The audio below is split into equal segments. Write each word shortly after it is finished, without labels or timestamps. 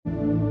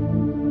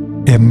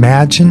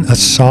Imagine a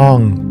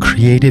song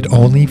created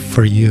only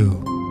for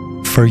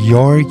you, for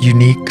your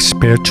unique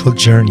spiritual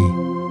journey.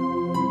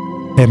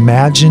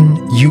 Imagine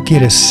you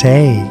get a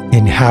say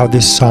in how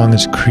this song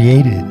is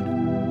created,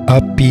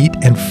 upbeat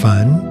and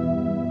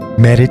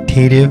fun,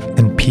 meditative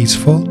and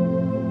peaceful.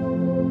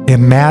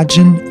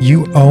 Imagine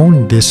you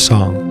own this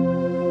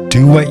song.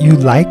 Do what you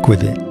like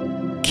with it.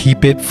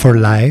 Keep it for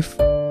life,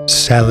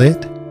 sell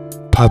it,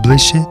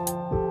 publish it.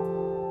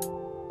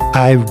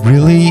 I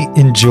really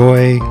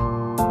enjoy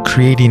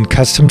creating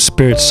custom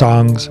spirit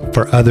songs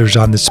for others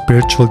on the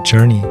spiritual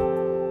journey.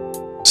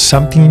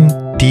 Something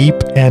deep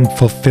and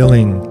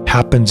fulfilling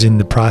happens in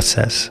the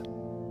process.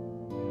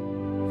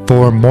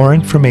 For more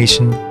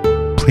information,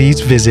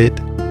 please visit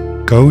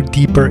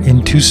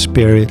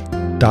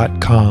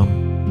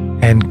godeeperintospirit.com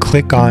and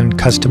click on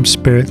Custom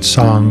Spirit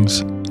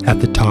Songs at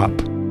the top.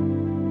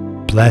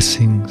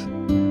 Blessings.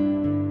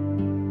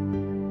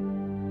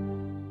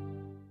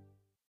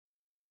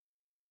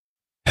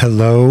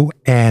 Hello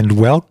and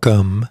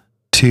welcome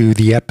to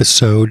the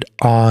episode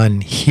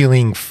on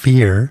healing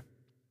fear.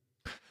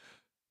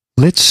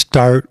 Let's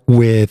start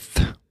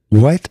with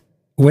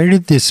where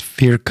did this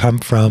fear come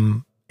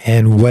from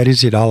and what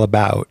is it all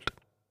about?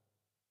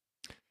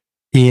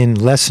 In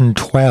lesson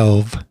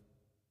 12,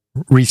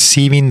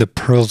 Receiving the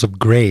Pearls of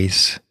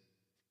Grace,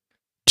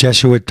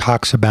 Jeshua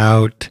talks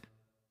about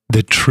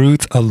the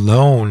truth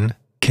alone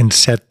can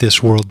set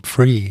this world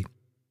free.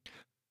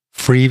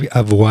 Free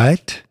of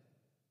what?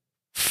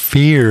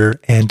 Fear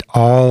and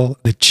all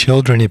the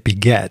children it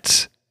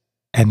begets.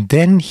 And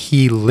then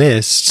he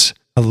lists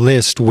a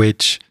list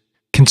which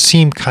can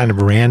seem kind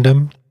of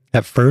random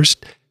at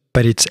first,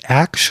 but it's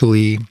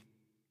actually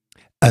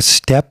a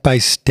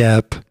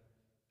step-by-step,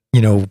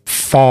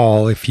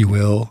 fall, if you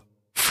will,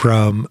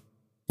 from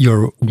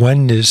your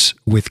oneness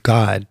with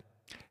God.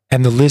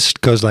 And the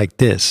list goes like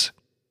this.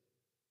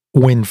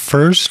 When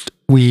first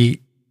we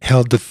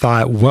held the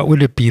thought, what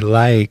would it be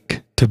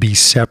like to be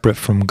separate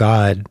from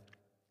God?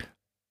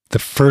 The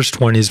first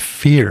one is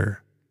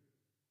fear.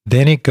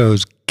 Then it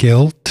goes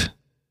guilt,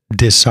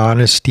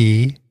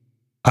 dishonesty,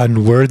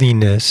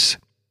 unworthiness,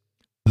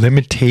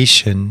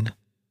 limitation,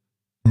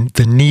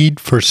 the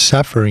need for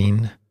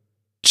suffering,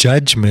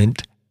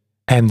 judgment,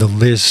 and the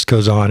list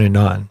goes on and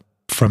on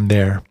from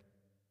there.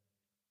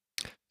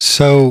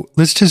 So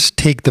let's just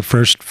take the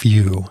first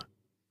few.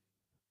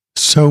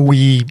 So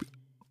we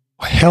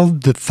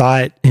held the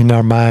thought in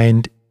our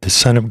mind, the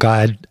Son of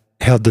God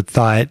held the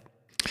thought,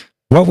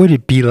 what would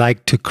it be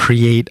like to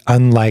create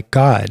unlike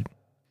God?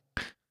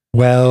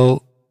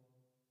 Well,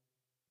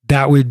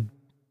 that would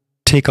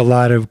take a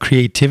lot of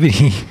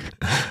creativity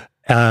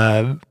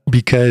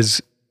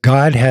because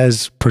God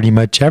has pretty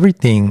much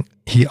everything.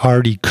 He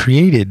already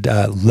created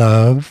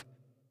love,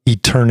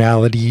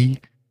 eternality,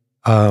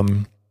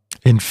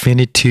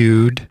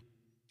 infinitude,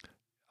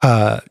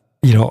 all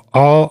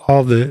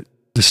the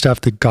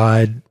stuff that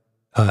God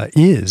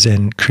is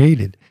and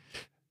created.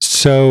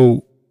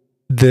 So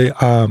the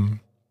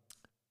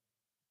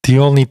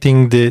only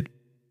thing that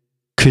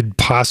could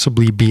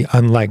possibly be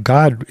unlike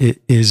God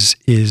is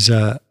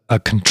a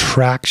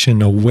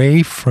contraction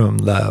away from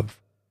love.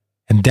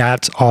 And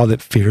that's all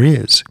that fear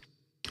is.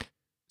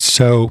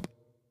 So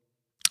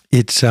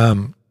it's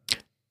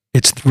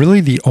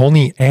really the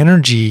only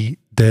energy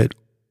that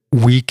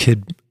we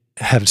could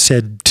have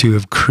said to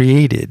have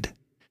created.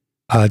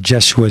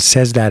 Jeshua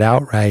says that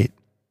outright,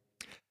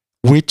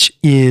 which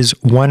is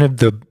one of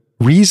the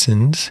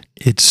reasons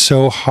it's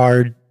so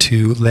hard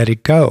to let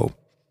it go.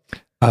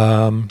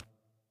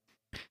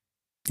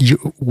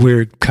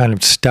 We're kind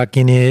of stuck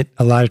in it,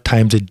 a lot of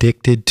times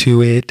addicted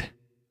to it,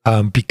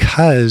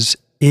 because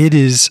it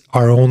is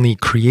our only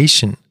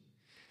creation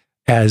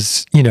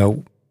as,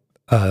 an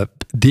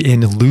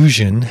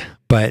illusion,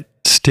 but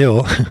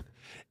still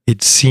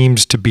it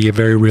seems to be a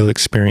very real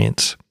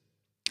experience.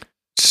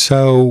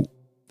 So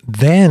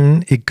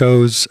then it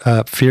goes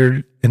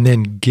fear and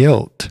then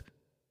guilt.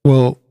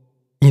 Well,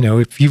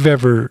 if you've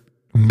ever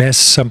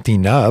messed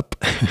something up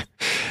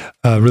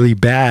really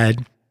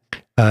bad,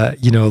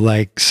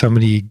 like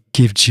somebody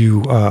gives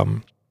you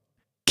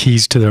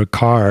keys to their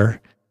car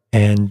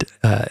and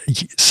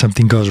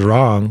something goes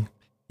wrong,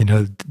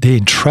 they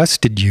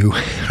entrusted you,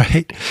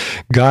 right?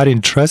 God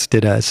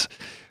entrusted us.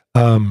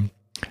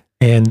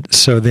 And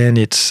so then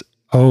it's,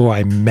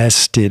 I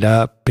messed it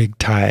up big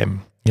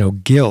time,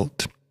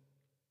 guilt.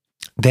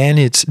 Then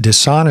it's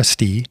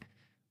dishonesty.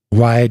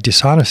 Why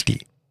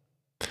dishonesty?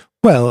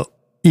 Well,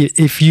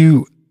 if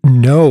you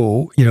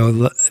know,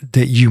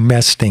 that you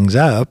mess things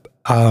up,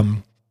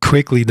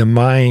 quickly the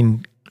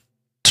mind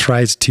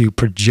tries to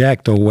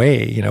project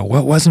away,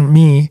 what wasn't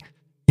me,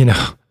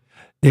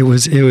 it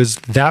was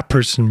that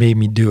person made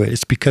me do it.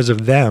 It's because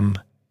of them,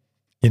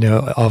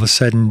 all of a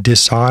sudden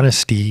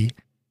dishonesty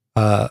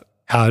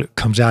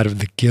comes out of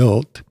the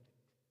guilt.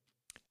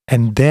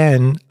 And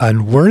then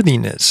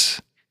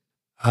unworthiness.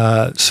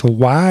 So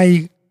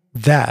why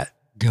that?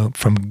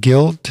 From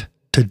guilt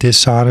to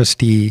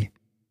dishonesty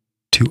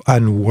to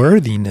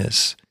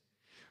unworthiness.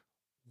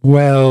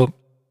 Well,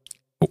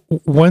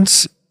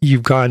 once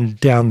you've gone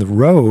down the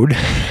road,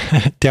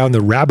 down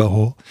the rabbit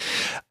hole,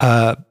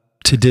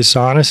 to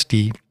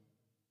dishonesty,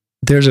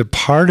 there's a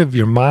part of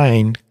your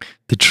mind,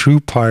 the true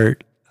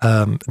part,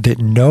 that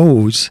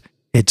knows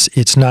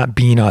it's not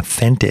being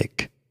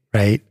authentic,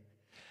 right?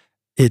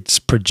 It's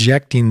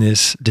projecting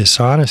this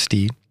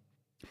dishonesty,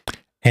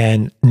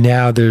 and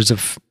now there's a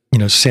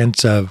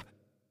sense of,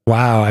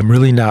 wow, I'm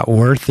really not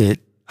worth it.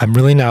 I'm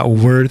really not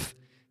worth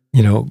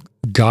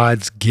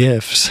God's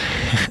gifts,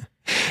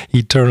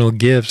 eternal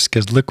gifts,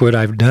 because look what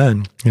I've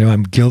done.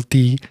 I'm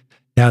guilty.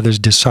 Now there's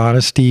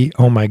dishonesty.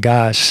 Oh my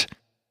gosh,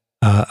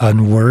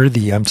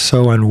 unworthy. I'm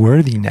so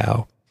unworthy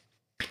now.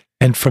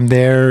 And from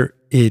there,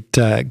 it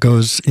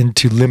goes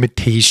into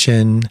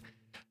limitation.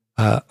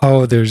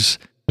 There's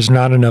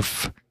not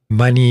enough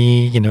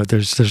money.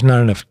 There's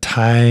not enough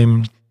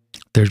time.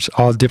 There's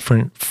all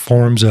different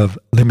forms of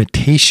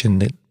limitation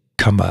that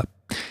come up.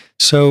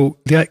 So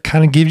that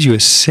kind of gives you a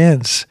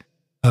sense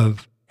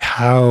of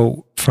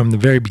how, from the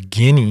very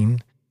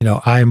beginning,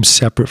 I'm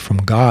separate from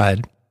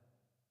God.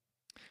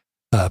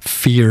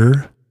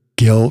 Fear,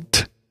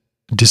 guilt,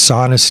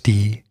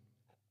 dishonesty,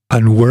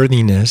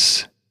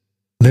 unworthiness,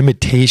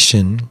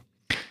 limitation,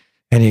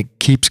 and it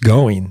keeps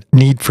going.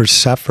 Need for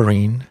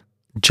suffering,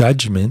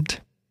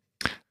 judgment.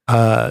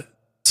 So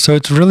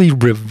it's really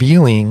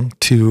revealing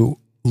to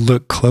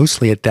look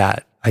closely at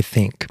that, I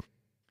think.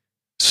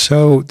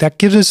 So that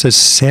gives us a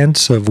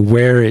sense of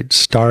where it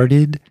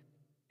started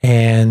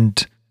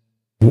and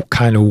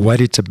kind of what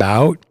it's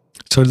about.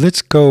 So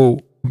let's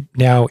go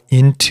now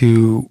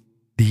into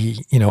the,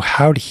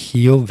 how to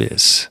heal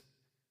this.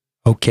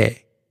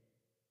 Okay.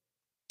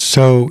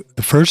 So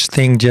the first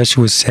thing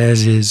Jeshua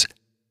says is,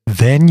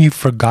 then you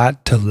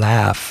forgot to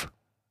laugh.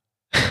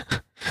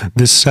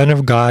 The Son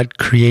of God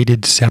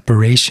created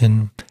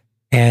separation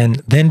and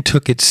then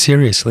took it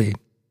seriously.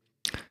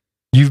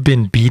 You've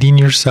been beating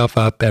yourself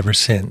up ever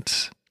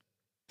since.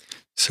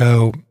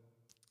 So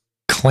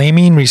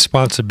claiming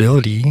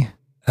responsibility,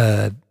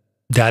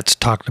 that's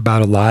talked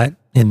about a lot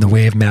in the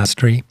Way of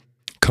Mastery.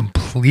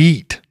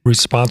 Complete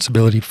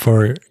responsibility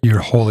for your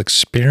whole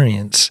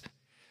experience.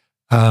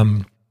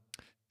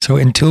 So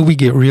until we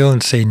get real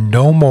and say,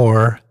 no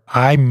more,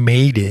 I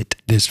made it,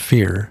 this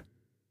fear.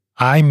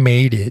 I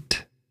made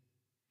it.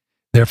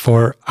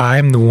 Therefore,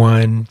 I'm the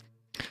one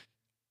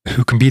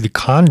who can be the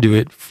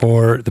conduit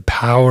for the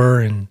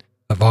power and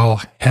of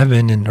all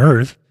heaven and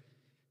earth,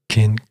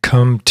 can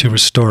come to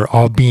restore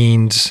all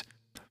beings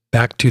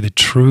back to the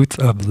truth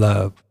of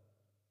love.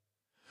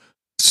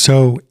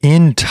 So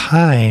in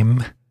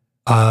time,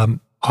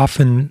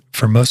 often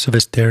for most of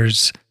us,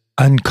 there's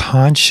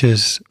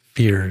unconscious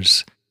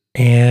fears.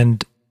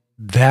 And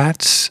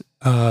that's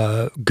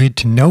good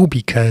to know,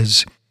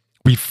 because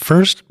we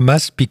first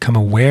must become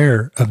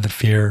aware of the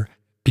fear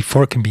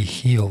before it can be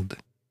healed.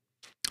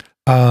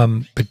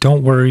 But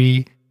don't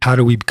worry, how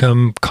do we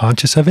become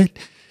conscious of it?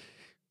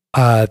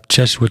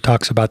 Jeshua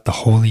talks about the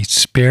Holy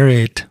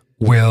Spirit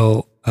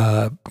will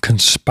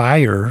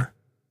conspire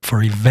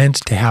for events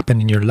to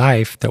happen in your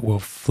life that will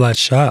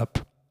flush up.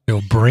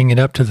 It'll bring it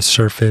up to the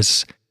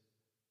surface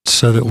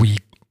so that we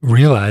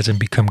realize and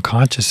become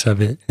conscious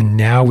of it. And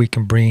now we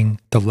can bring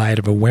the light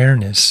of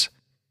awareness,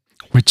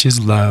 which is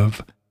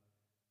love,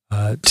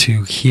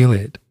 to heal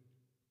it.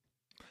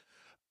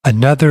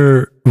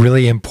 Another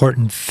really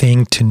important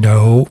thing to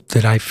know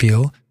that I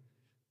feel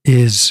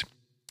is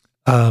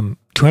to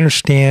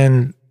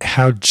understand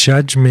how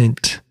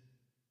judgment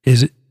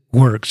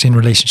works in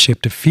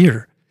relationship to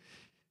fear.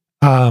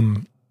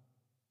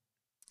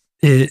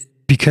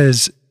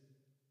 Because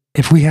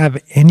if we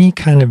have any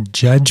kind of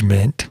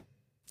judgment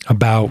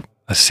about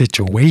a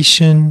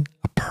situation,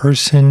 a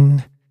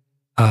person,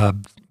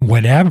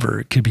 whatever,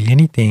 it could be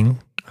anything,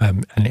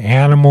 an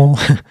animal,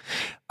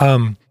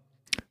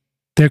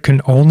 there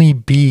can only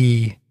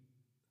be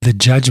the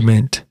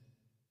judgment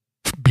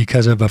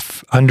because of an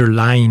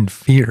underlying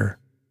fear.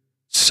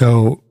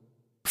 So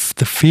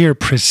the fear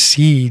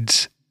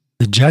precedes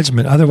the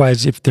judgment.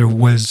 Otherwise, if there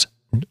was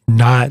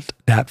not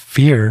that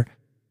fear,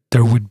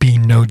 there would be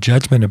no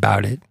judgment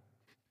about it.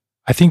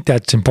 I think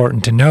that's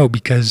important to know,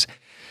 because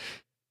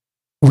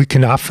we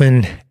can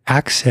often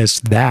access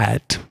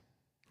that.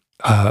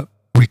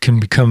 We can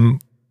become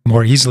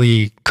more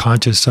easily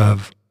conscious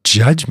of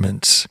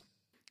judgments.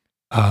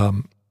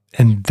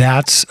 And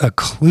that's a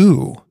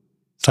clue.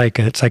 It's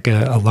like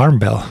a alarm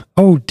bell.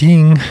 Oh,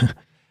 ding.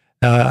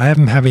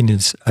 I'm having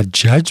a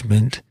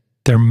judgment.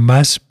 There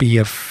must be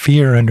a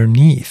fear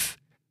underneath.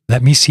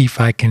 Let me see if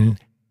I can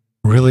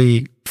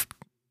really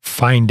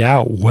find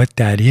out what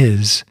that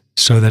is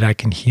so that I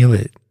can heal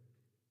it.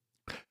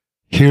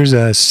 Here's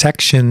a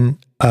section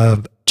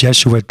of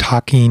Jeshua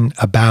talking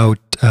about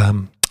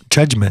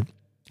judgment.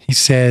 He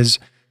says,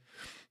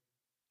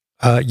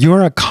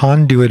 you're a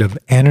conduit of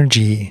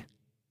energy.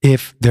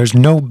 If there's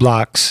no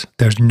blocks,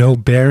 there's no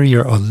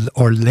barrier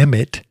or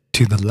limit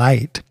to the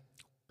light.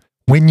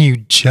 When you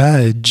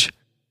judge,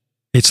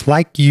 it's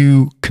like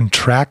you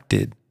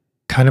contracted,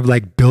 kind of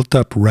like built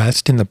up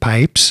rust in the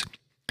pipes.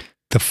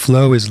 The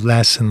flow is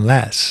less and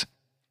less.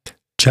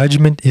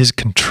 Judgment is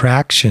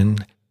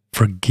contraction.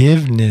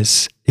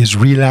 Forgiveness is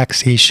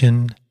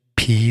relaxation,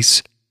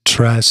 peace,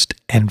 trust,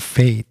 and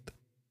faith.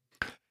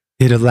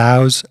 It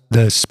allows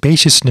the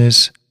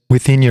spaciousness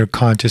within your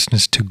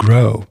consciousness to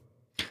grow.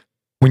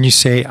 When you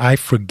say, I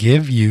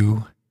forgive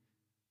you,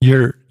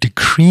 you're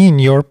decreeing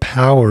your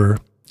power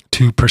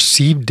to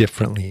perceive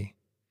differently.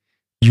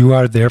 You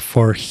are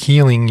therefore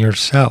healing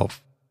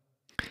yourself.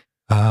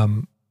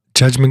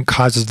 Judgment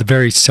causes the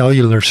very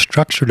cellular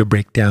structure to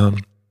break down.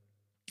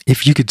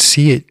 If you could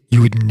see it,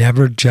 you would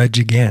never judge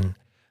again.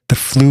 The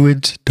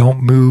fluids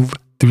don't move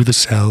through the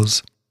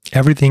cells.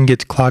 Everything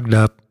gets clogged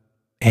up,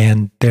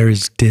 and there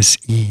is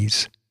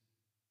dis-ease.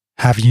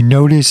 Have you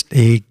noticed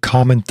a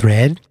common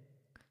thread?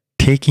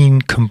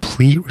 Taking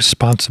complete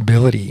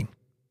responsibility.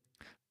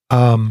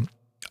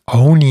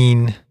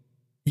 Owning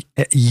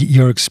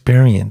your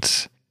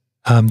experience.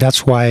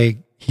 That's why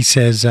he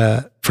says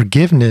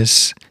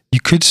forgiveness, you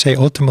could say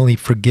ultimately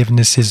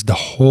forgiveness is the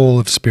whole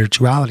of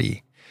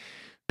spirituality,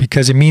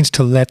 because it means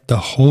to let the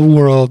whole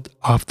world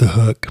off the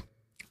hook.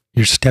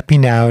 You're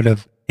stepping out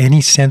of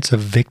any sense of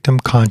victim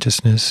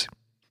consciousness,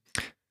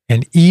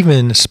 and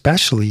even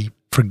especially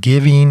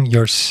forgiving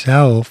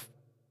yourself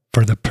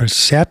for the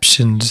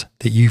perceptions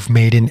that you've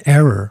made in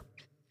error.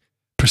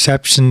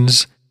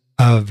 Perceptions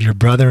of your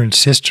brother and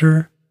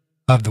sister,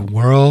 of the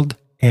world,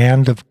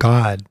 and of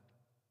God.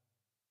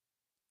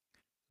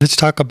 Let's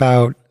talk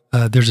about,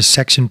 there's a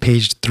section,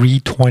 page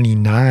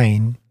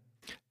 329,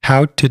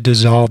 how to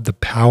dissolve the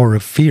power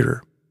of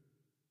fear.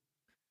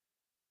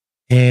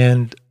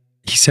 And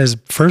he says,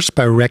 first,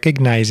 by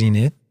recognizing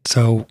it.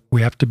 So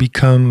we have to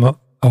become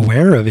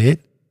aware of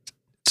it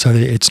so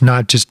that it's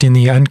not just in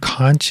the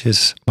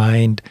unconscious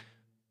mind,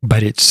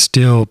 but it's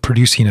still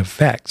producing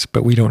effects,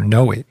 but we don't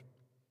know it.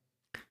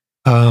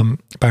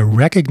 By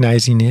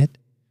recognizing it,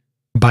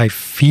 by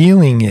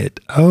feeling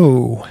it.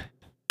 Oh,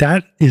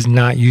 that is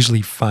not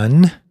usually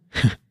fun.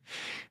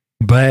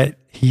 But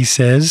he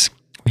says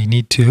we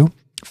need to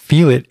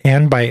feel it,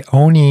 and by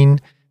owning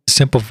the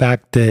simple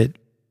fact that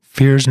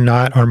fear is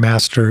not our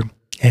master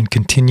and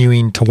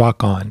continuing to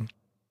walk on.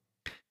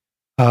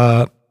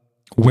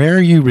 Where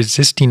are you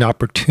resisting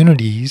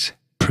opportunities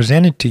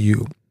presented to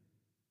you?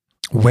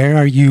 Where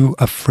are you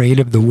afraid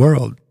of the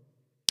world?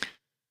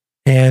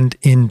 And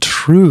in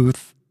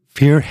truth,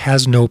 fear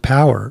has no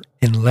power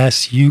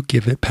unless you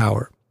give it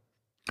power.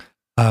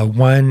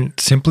 One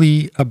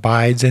simply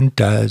abides and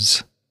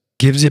does,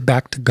 gives it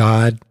back to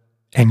God,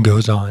 and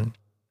goes on.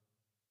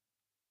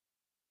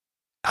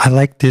 I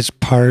like this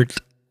part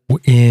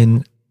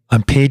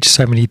on page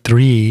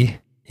 73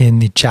 in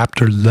the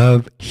chapter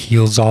Love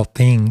Heals All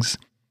Things.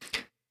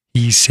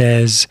 He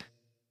says,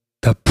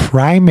 the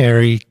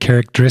primary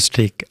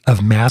characteristic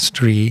of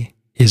mastery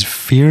is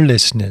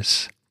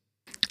fearlessness.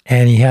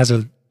 And he has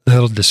a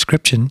little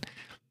description.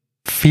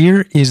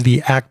 Fear is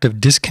the act of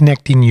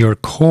disconnecting your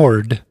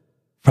cord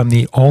from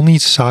the only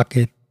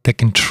socket that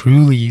can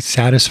truly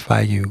satisfy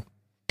you,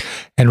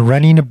 and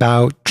running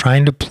about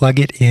trying to plug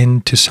it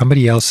into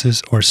somebody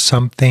else's or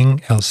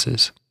something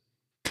else's.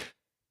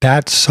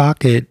 That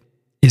socket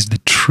is the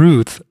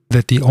truth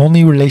that the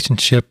only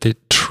relationship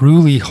that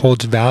truly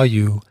holds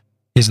value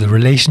is the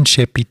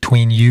relationship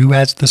between you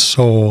as the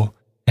soul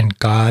and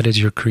God as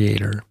your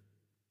creator.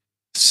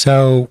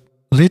 So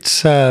let's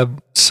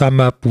sum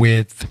up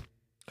with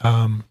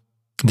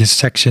this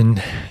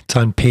section. It's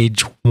on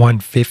page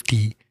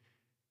 150.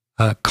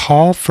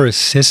 Call for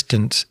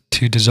assistance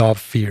to dissolve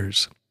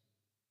fears,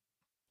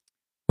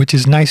 which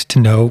is nice to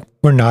know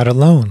we're not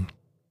alone.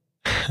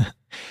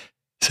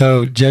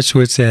 So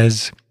Jesuit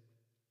says,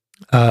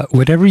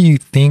 whatever you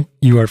think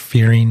you are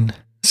fearing,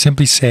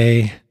 simply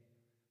say,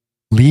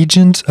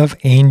 legions of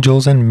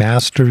angels and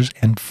masters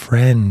and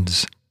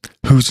friends,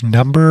 whose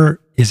number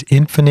is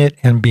infinite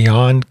and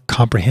beyond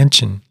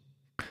comprehension.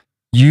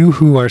 You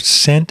who are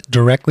sent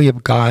directly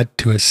of God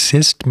to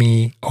assist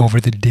me over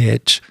the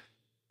ditch,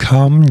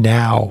 come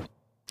now,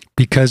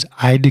 because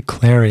I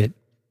declare it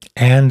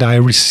and I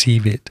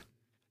receive it.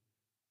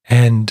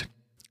 And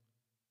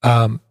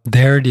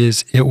there it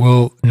is. It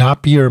will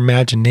not be your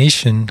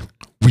imagination.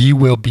 We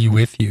will be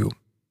with you.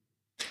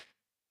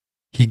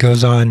 He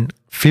goes on,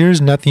 fear is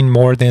nothing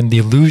more than the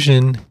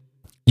illusion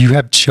you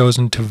have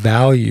chosen to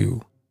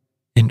value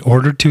in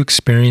order to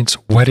experience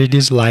what it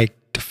is like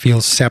to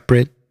feel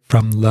separate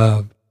from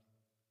love.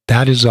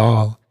 That is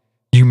all.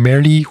 You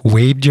merely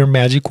waved your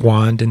magic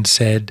wand and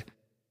said,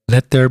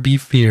 let there be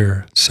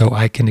fear so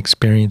I can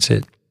experience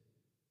it.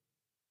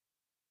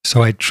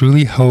 So I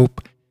truly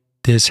hope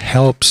this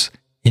helps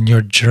in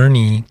your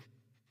journey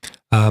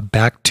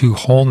back to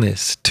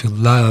wholeness, to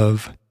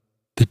love,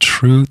 the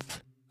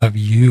truth of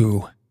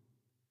you,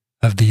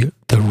 of the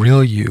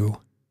real you.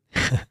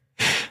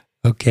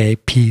 Okay,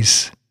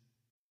 peace.